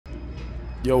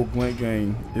Yo, Glint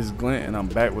gang, it's Glint and I'm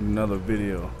back with another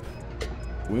video.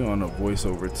 We on a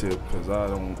voiceover tip because I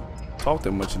don't talk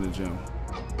that much in the gym.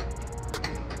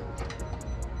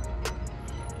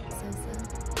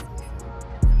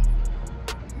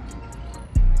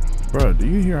 Bro, do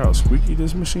you hear how squeaky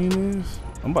this machine is?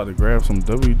 I'm about to grab some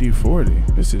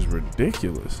WD-40. This is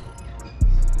ridiculous.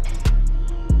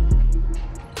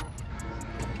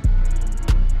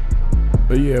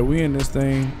 But yeah, we in this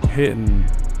thing hitting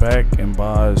back and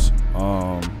buys.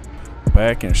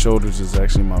 Back and shoulders is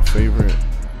actually my favorite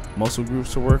muscle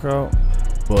groups to work out,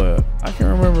 but I can't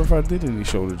remember if I did any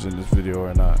shoulders in this video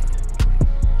or not.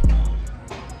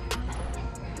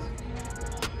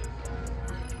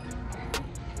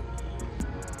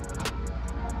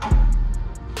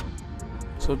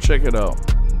 So check it out.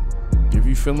 If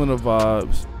you feeling the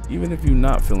vibes, even if you're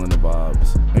not feeling the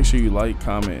vibes, make sure you like,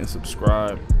 comment, and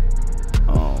subscribe.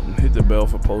 Hit the bell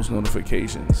for post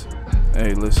notifications.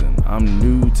 Hey, listen, I'm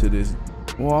new to this.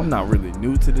 Well, I'm not really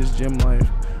new to this gym life,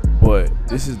 but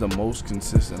this is the most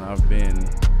consistent I've been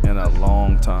in a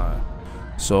long time.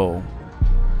 So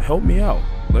help me out.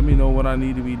 Let me know what I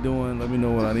need to be doing. Let me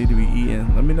know what I need to be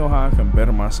eating. Let me know how I can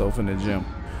better myself in the gym.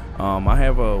 I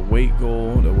have a weight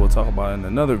goal that we'll talk about in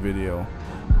another video,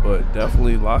 but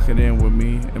definitely lock it in with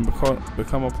me and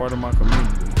become a part of my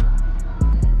community.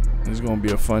 It's gonna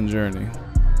be a fun journey.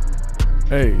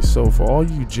 Hey, so for all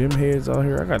you gym heads out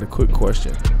here, I got a quick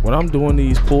question. When I'm doing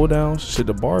these pull downs, should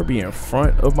the bar be in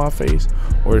front of my face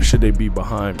or should they be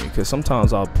behind me? Because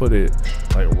sometimes I'll put it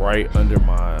like right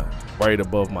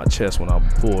above my chest when I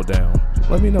pull down.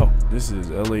 Let me know. This is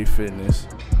LA Fitness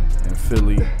in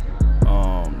Philly.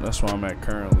 That's where I'm at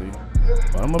currently.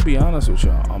 But I'm gonna be honest with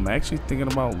y'all. I'm actually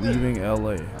thinking about leaving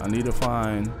LA. I need to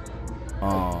find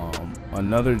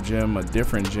another gym, a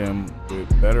different gym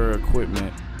with better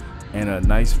equipment and a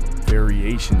nice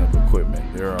variation of equipment.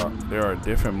 There are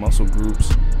different muscle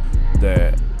groups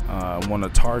that I want to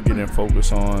target and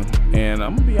focus on. And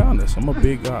I'm gonna be honest, I'm a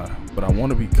big guy, but I want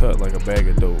to be cut like a bag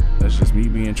of dope. That's just me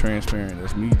being transparent.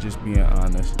 That's me just being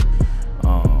honest.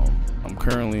 I'm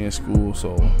currently in school,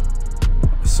 so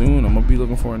soon I'm gonna be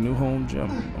looking for a new home gym.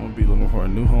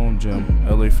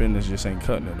 LA Fitness just ain't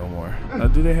cutting it no more. Now,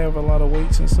 do they have a lot of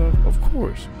weights and stuff? Of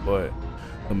course, but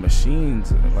the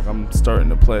machines, like, I'm starting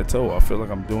to plateau. I feel like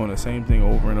I'm doing the same thing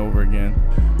over and over again.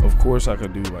 Of course I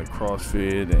could do like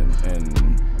CrossFit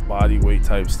and body weight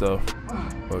type stuff,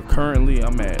 but currently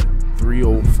I'm at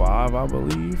 305, I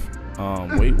believe,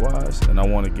 weight wise, and I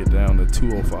want to get down to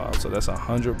 205. So that's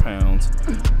 100 pounds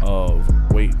of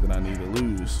weight that I need to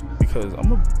lose, because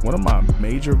one of my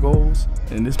major goals,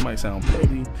 and this might sound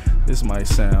petty, this might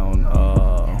sound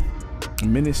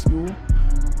minuscule,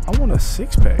 I want a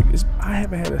six-pack. I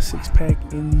haven't had a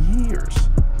six-pack in years.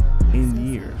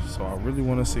 So I really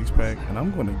want a six-pack, and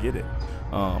I'm going to get it.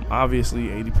 Obviously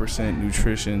 80%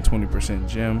 nutrition, 20%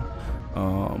 gym,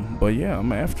 but yeah,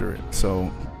 I'm after it.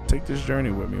 So take this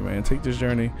journey with me, man. Take this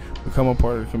journey, become a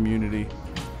part of the community,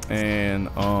 and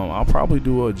I'll probably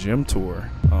do a gym tour,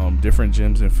 different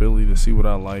gyms in Philly to see what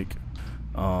I like.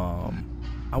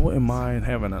 I wouldn't mind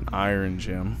having an iron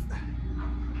gym,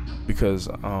 because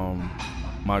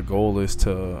my goal is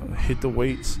to hit the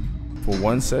weights for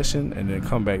one session and then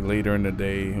come back later in the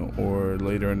day or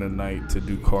later in the night to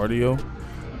do cardio.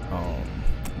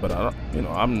 But I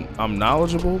don't, I'm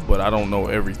knowledgeable, but I don't know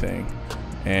everything,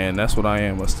 and that's what I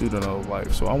am, a student of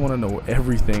life. So I want to know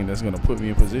everything that's going to put me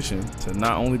in position to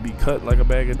not only be cut like a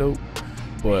bag of dope,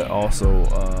 but also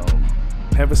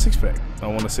have a six-pack. I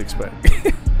want a six-pack.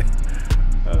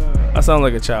 I sound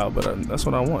like a child, but that's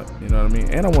what I want. You know what I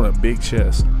mean? And I want a big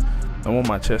chest. I want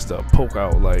my chest to poke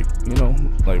out like a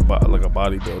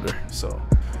bodybuilder. So,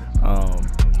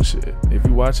 shit. If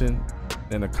you're watching,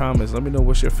 in the comments, let me know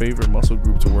what's your favorite muscle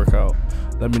group to work out.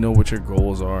 Let me know what your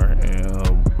goals are,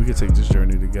 and we can take this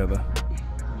journey together.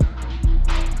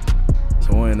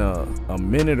 So in a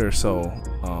minute or so,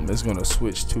 it's gonna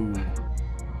switch to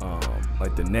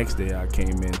like the next day I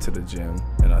came into the gym,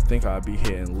 and I think I'll be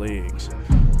hitting legs.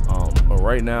 But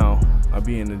right now I'll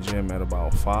be in the gym at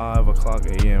about 5 o'clock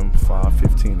a.m.,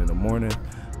 5:15 in the morning.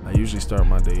 I usually start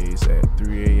my days at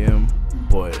 3 a.m.,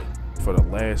 but for the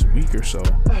last week or so,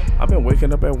 I've been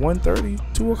waking up at 1:30,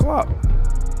 2 o'clock.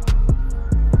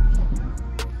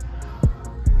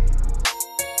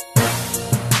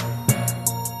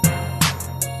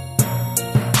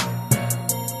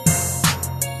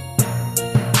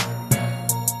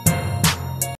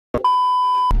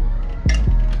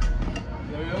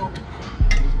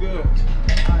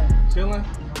 Chilling?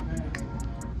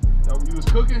 You was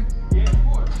cooking? Yeah, of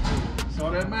course. That's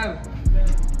all that matters.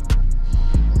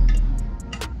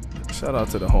 Shout out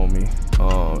to the homie.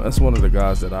 That's one of the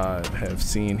guys that I have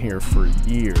seen here for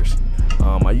years.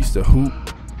 I used to hoop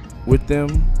with them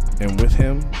and with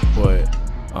him, but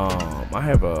I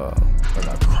have a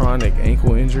chronic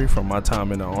ankle injury from my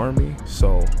time in the Army,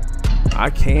 so I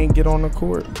can get on the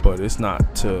court, but it's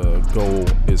not to go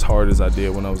as hard as I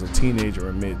did when I was a teenager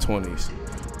in mid-20s.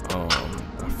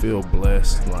 I feel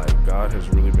blessed, like God has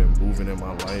really been moving in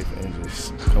my life and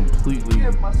just completely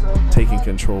taking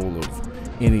control of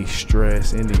any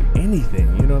stress,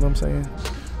 anything, you know what I'm saying?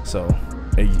 So,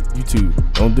 hey, YouTube,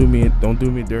 don't do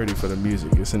me dirty for the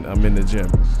music. I'm in the gym.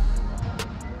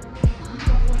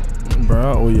 Bro,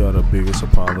 I owe y'all the biggest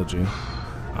apology.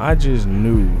 I just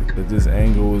knew that this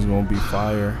angle was gonna be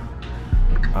fire.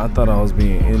 I thought I was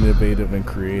being innovative and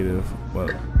creative,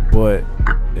 but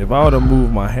if I would have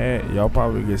moved my hat, y'all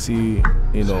probably could see,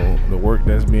 you know, the work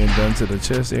that's being done to the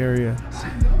chest area.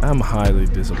 I'm highly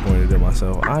disappointed in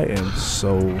myself. I am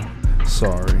so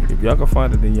sorry. If y'all can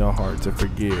find it in your heart to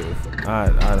forgive,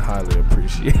 I'd highly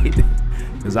appreciate it,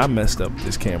 because I messed up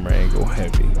this camera angle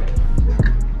heavy.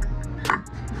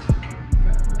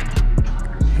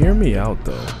 Hear me out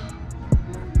though.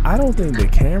 I don't think the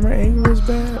camera angle is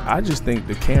bad. I just think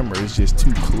the camera is just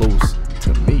too close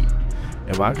to me.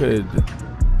 If I could,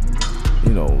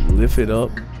 you know, lift it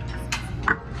up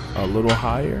a little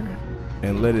higher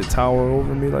and let it tower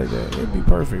over me like that, it'd be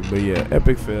perfect. But yeah,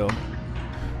 epic fail.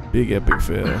 Big epic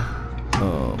fail.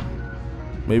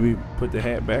 Maybe put the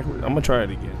hat backwards. I'm gonna try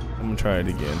it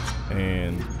again.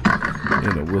 And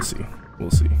you know, we'll see.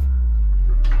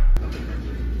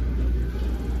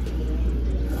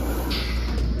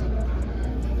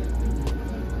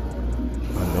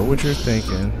 I know what you're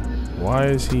thinking. Why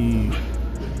is he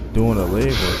doing a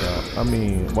leg workout? I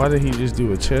mean, why did he just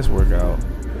do a chest workout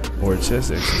or a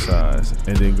chest exercise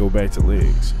and then go back to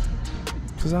legs?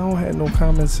 Because I don't have no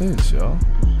common sense, y'all.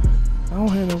 I don't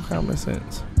have no common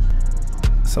sense.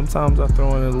 Sometimes I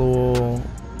throw in a little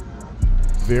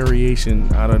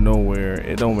variation out of nowhere.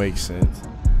 It don't make sense.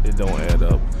 It don't add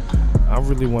up. I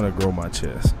really want to grow my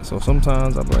chest. So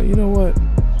sometimes I'm like, you know what?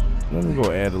 Let me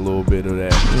go add a little bit of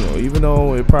that. You know, even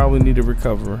though it probably need to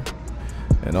recover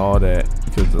and all that,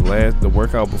 because the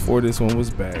workout before this one was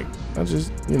back. I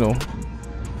just, you know,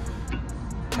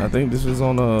 I think this was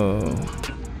on a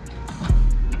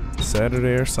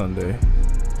Saturday or Sunday,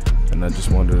 and I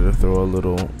just wanted to throw a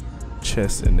little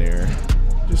chest in there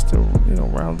just to, you know,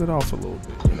 round it off a little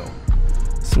bit, you know,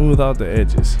 smooth out the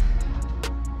edges.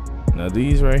 Now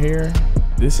these right here,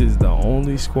 this is the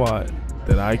only squat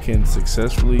that I can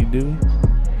successfully do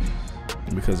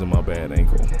because of my bad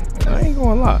ankle. And I ain't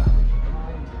gonna lie,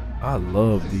 I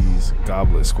love these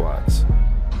goblet squats.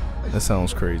 That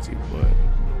sounds crazy, but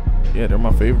yeah, they're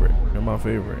my favorite.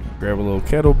 Grab a little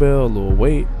kettlebell, a little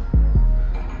weight.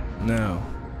 Now,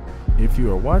 if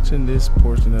you are watching this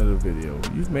portion of the video,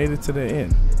 you've made it to the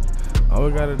end. All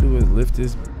we gotta do is lift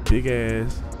this big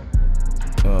ass,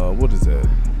 what is that?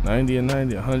 90 and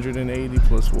 90, 180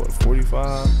 plus what,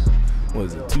 45? What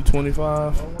is it,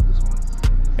 225?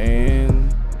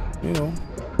 And, you know,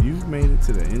 you've made it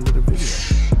to the end of the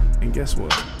video. And guess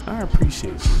what? I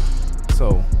appreciate you.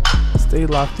 So, stay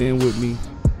locked in with me.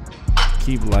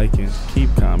 Keep liking,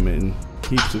 keep commenting,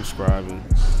 keep subscribing.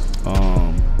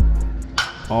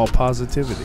 All positivity.